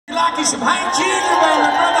like you some Hank Jr., baby,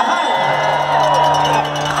 brother Hank.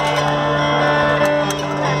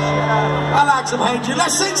 I like some Hank Jr.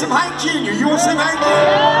 Let's sing some Hank Jr. You want to sing Hank Jr.?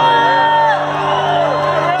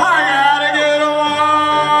 I gotta get a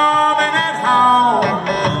woman at home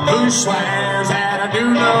who swears that I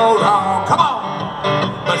do no wrong. Come on.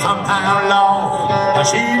 But sometime long,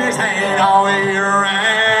 she just ain't all year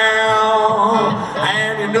round.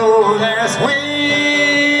 And you know that's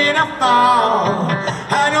when I fall.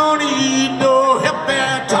 I don't need no help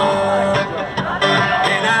at all.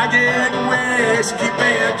 And I get whiskey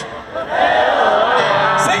bent.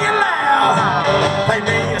 Sing it loud. Play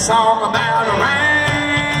me a song about a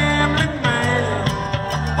rambling man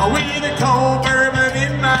with a cold bourbon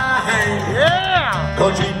in my hand. Yeah.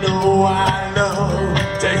 'Cause you know I love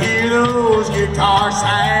to hear those guitar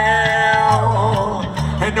sound.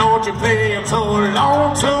 And don't you play them so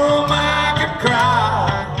lonesome I can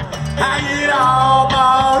cry. I get all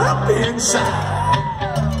bought up inside.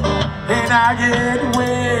 And I get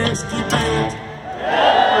whiskey bent.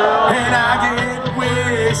 And I get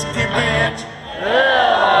whiskey bent.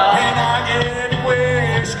 And I get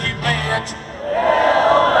whiskey bent.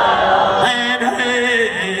 And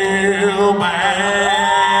hell man.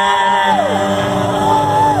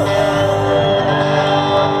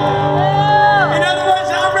 In other words,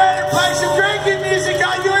 I'm ready to play some drinking music.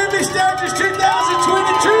 Are you in me, Sturgis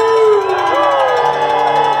 2022?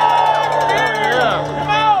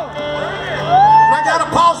 I gotta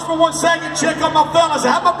pause for 1 second, check on my fellas.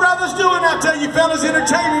 How my brothers doing out there? You fellas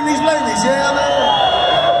entertaining these ladies, yeah, man?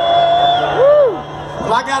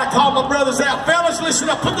 Well, I gotta call my brothers out. Fellas, listen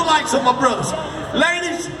up, put the lights on my brothers.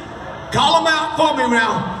 Ladies, call them out for me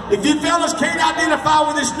now. If you fellas can't identify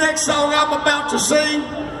with this next song I'm about to sing,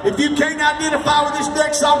 if you can't identify with this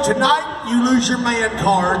next song tonight, you lose your man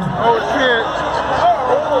card. Oh, shit.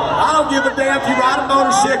 I don't give a damn if you ride a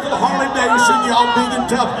motorcycle, Harley Davidson, y'all big and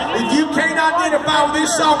tough. If you can't identify with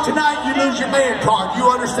this song tonight, you lose your man card. You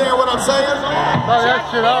understand what I'm saying? Oh, that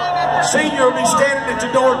shit up. Senior will be standing at the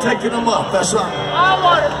door taking them up. That's right.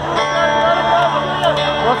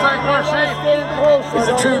 What's that going to say? It's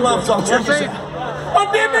a true love song. Check this out. Oh,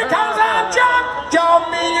 dear, because I'm drunk, don't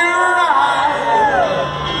mean you're right.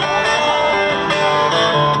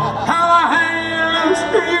 How I hang loose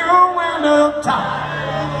to you when up tight.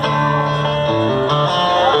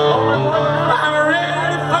 I'm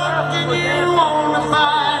ready to fucking you on the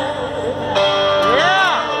fight.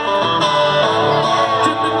 Yeah.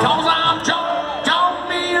 Just because I'm drunk, don't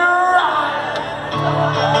mean you're right.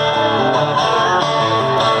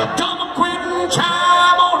 Come a quitting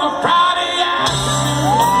time on a Friday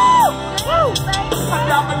afternoon. I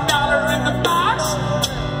drop $1 in the box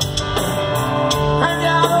and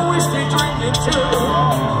got a whiskey drinking too.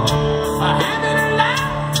 Having a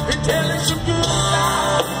laugh and telling some good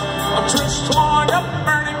lies. A twist torn up and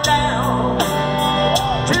burning down.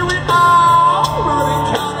 Till we all running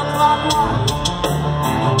counterclockwise.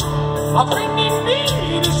 A friend in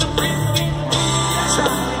need is a friend in need. That's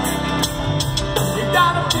right. You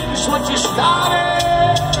gotta finish what you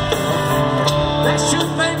started. There's two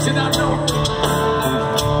things that I know.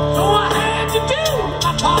 So I had to do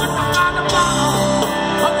my part around the block.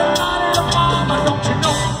 But the night of the bomb, don't you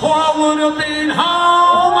know? Or I would have been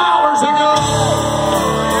home hours ago.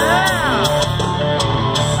 Yeah.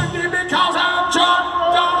 And because I'm drunk,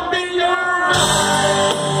 don't be your right.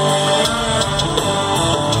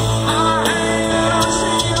 I hate to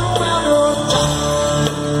see you out of time.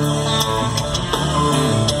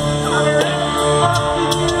 I'm ready to fuck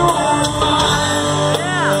you on mine.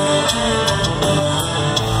 Yeah.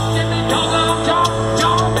 Because I'm drunk,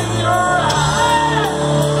 don't be your right.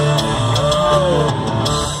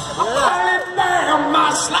 I'm running down my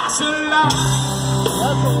slice of life.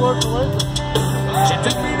 That's a work away. She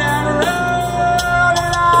took me down the road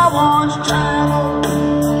that I once traveled.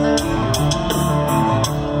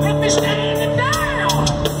 Left me standing down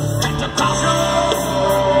at the crossroads.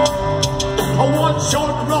 One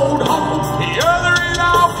short road home, the other it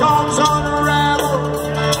all comes unraveled.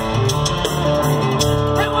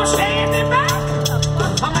 And we're standing back,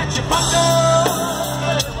 I'm at your front door.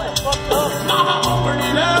 Mama, open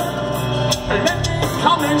it up and let me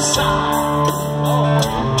come inside.